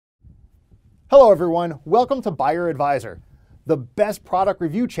Hello everyone, welcome to Buyer Advisor, the best product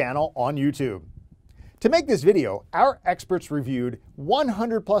review channel on YouTube. To make this video, our experts reviewed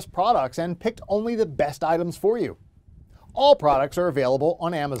 100 plus products and picked only the best items for you. All products are available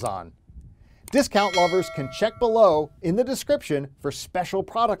on Amazon. Discount lovers can check below in the description for special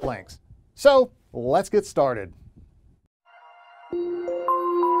product links. So let's get started.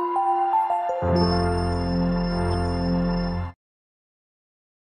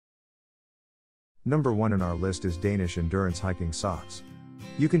 Number 1 on our list is Danish Endurance Hiking Socks.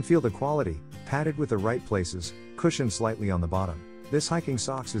 You can feel the quality, padded with the right places, cushioned slightly on the bottom. This hiking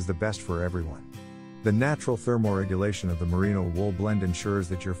socks is the best for everyone. The natural thermoregulation of the merino wool blend ensures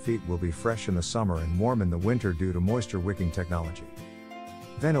that your feet will be fresh in the summer and warm in the winter due to moisture wicking technology.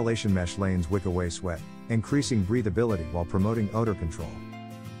 Ventilation mesh lanes wick away sweat, increasing breathability while promoting odor control.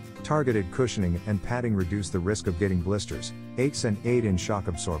 Targeted cushioning and padding reduce the risk of getting blisters, aches and aid in shock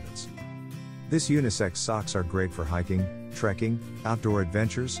absorbance. This unisex socks are great for hiking, trekking, outdoor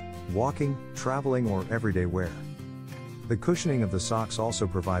adventures, walking, traveling or everyday wear. The cushioning of the socks also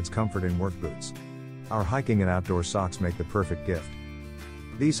provides comfort in work boots. Our hiking and outdoor socks make the perfect gift.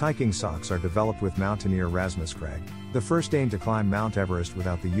 These hiking socks are developed with mountaineer Rasmus Craig, the first Dane to climb Mount Everest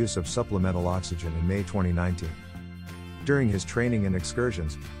without the use of supplemental oxygen in May 2019. During his training and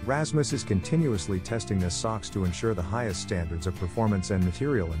excursions, Rasmus is continuously testing his socks to ensure the highest standards of performance and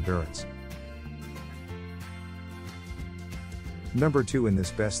material endurance. Number 2 in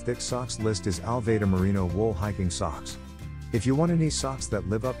this best thick socks list is Alveda Merino Wool Hiking Socks. If you want any socks that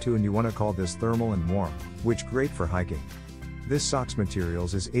live up to and you want to call this thermal and warm, which great for hiking. This socks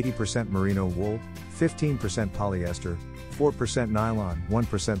materials is 80% merino wool, 15% polyester, 4% nylon, 1%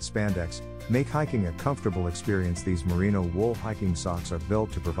 spandex. Make hiking a comfortable experience. These merino wool hiking socks are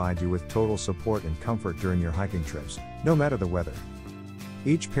built to provide you with total support and comfort during your hiking trips, no matter the weather.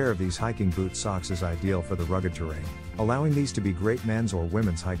 Each pair of these hiking boot socks is ideal for the rugged terrain, allowing these to be great men's or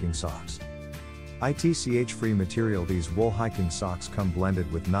women's hiking socks. ITCH-free material. These wool hiking socks come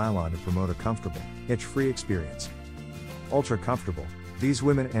blended with nylon to promote a comfortable, itch-free experience. Ultra comfortable, these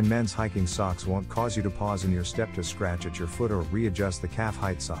women and men's hiking socks won't cause you to pause in your step to scratch at your foot or readjust the calf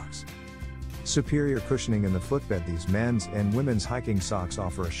height socks. Superior cushioning in the footbed. These men's and women's hiking socks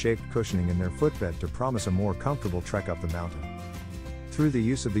offer a shaped cushioning in their footbed to promise a more comfortable trek up the mountain. Through the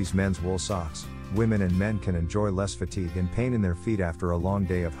use of these men's wool socks, women and men can enjoy less fatigue and pain in their feet after a long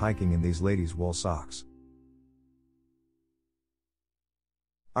day of hiking in these ladies' wool socks.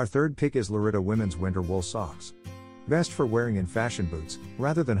 Our third pick is Loretta Women's Winter Wool Socks. Best for wearing in fashion boots,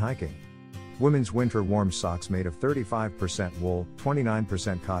 rather than hiking. Women's winter warm socks made of 35% wool,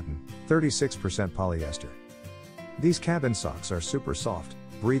 29% cotton, 36% polyester. These cabin socks are super soft,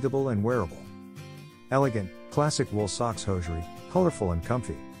 breathable and wearable. Elegant, classic wool socks hosiery, colorful and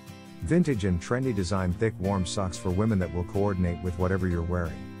comfy. Vintage and trendy design. Thick warm socks for women that will coordinate with whatever you're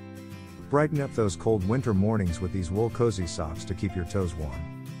wearing. Brighten up those cold winter mornings with these wool cozy socks to keep your toes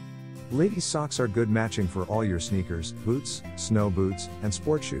warm. Ladies' socks are good matching for all your sneakers, boots, snow boots, and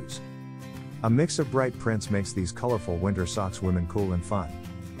sport shoes. A mix of bright prints makes these colorful winter socks women cool and fun.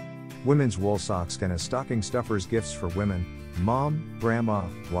 Women's wool socks can as stocking stuffers, gifts for women, mom, grandma,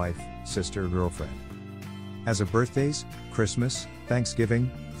 wife, sister, girlfriend. As a birthdays, Christmas, Thanksgiving,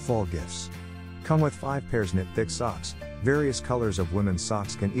 fall gifts. Come with 5 pairs knit thick socks. Various colors of women's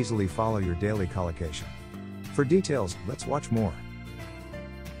socks can easily follow your daily collocation. For details, let's watch more.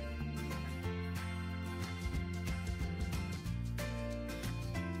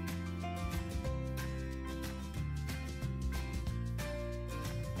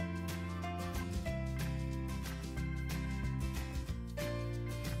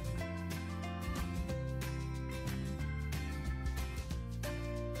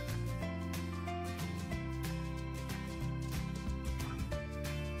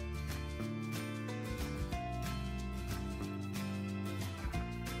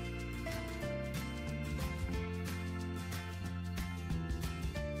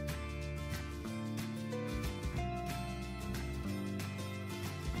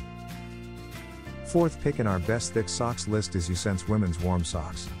 Fourth pick in our best thick socks list is Usense Women's Warm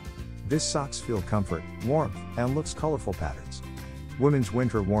Socks. This socks feel comfort, warmth, and looks colorful patterns. Women's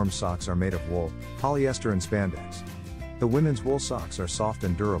winter warm socks are made of wool, polyester and spandex. The women's wool socks are soft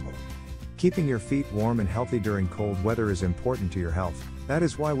and durable. Keeping your feet warm and healthy during cold weather is important to your health. That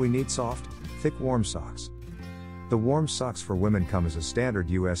is why we need soft, thick warm socks. The warm socks for women come as a standard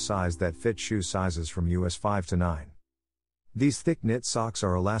US size that fit shoe sizes from US 5 to 9. These thick knit socks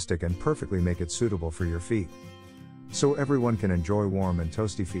are elastic and perfectly make it suitable for your feet. So everyone can enjoy warm and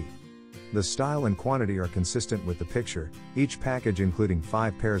toasty feet. The style and quantity are consistent with the picture, each package including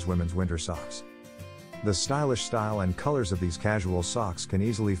 5 pairs women's winter socks. The stylish style and colors of these casual socks can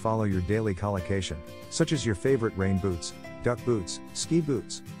easily follow your daily collocation, such as your favorite rain boots, duck boots, ski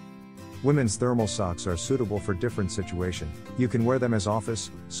boots. Women's thermal socks are suitable for different situations. You can wear them as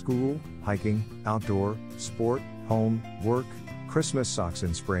office, school, hiking, outdoor, sport, home, work, Christmas socks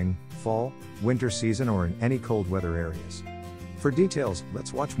in spring, fall, winter season or in any cold weather areas. For details,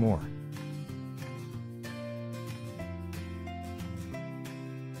 let's watch more.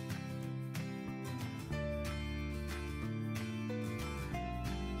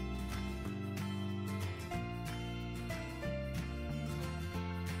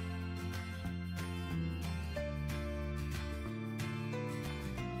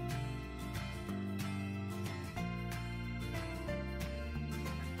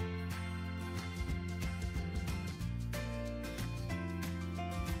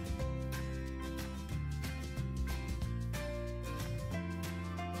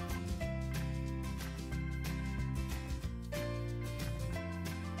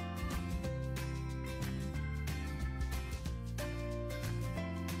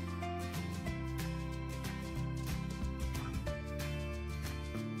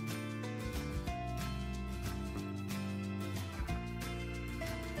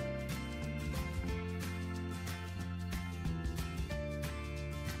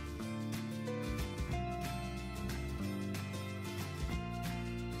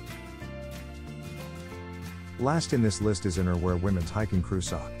 Last in this list is Innerwear Women's Hiking Crew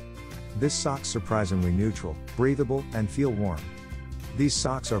Sock. This sock's surprisingly neutral, breathable, and feel warm. These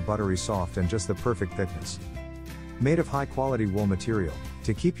socks are buttery soft and just the perfect thickness. Made of high-quality wool material,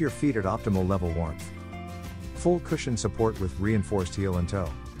 to keep your feet at optimal level warmth. Full cushion support with reinforced heel and toe.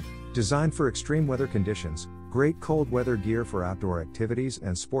 Designed for extreme weather conditions, great cold weather gear for outdoor activities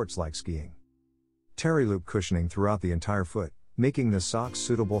and sports like skiing. Terry loop cushioning throughout the entire foot, making the socks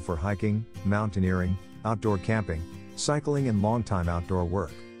suitable for hiking, mountaineering, outdoor camping, cycling and long-time outdoor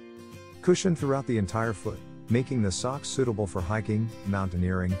work. Cushion throughout the entire foot, making the socks suitable for hiking,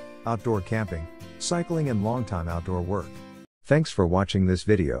 mountaineering, outdoor camping, cycling and long-time outdoor work. Thanks for watching this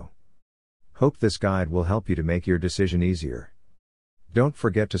video. Hope this guide will help you to make your decision easier. Don't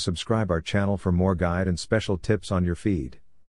forget to subscribe our channel for more guide and special tips on your feed.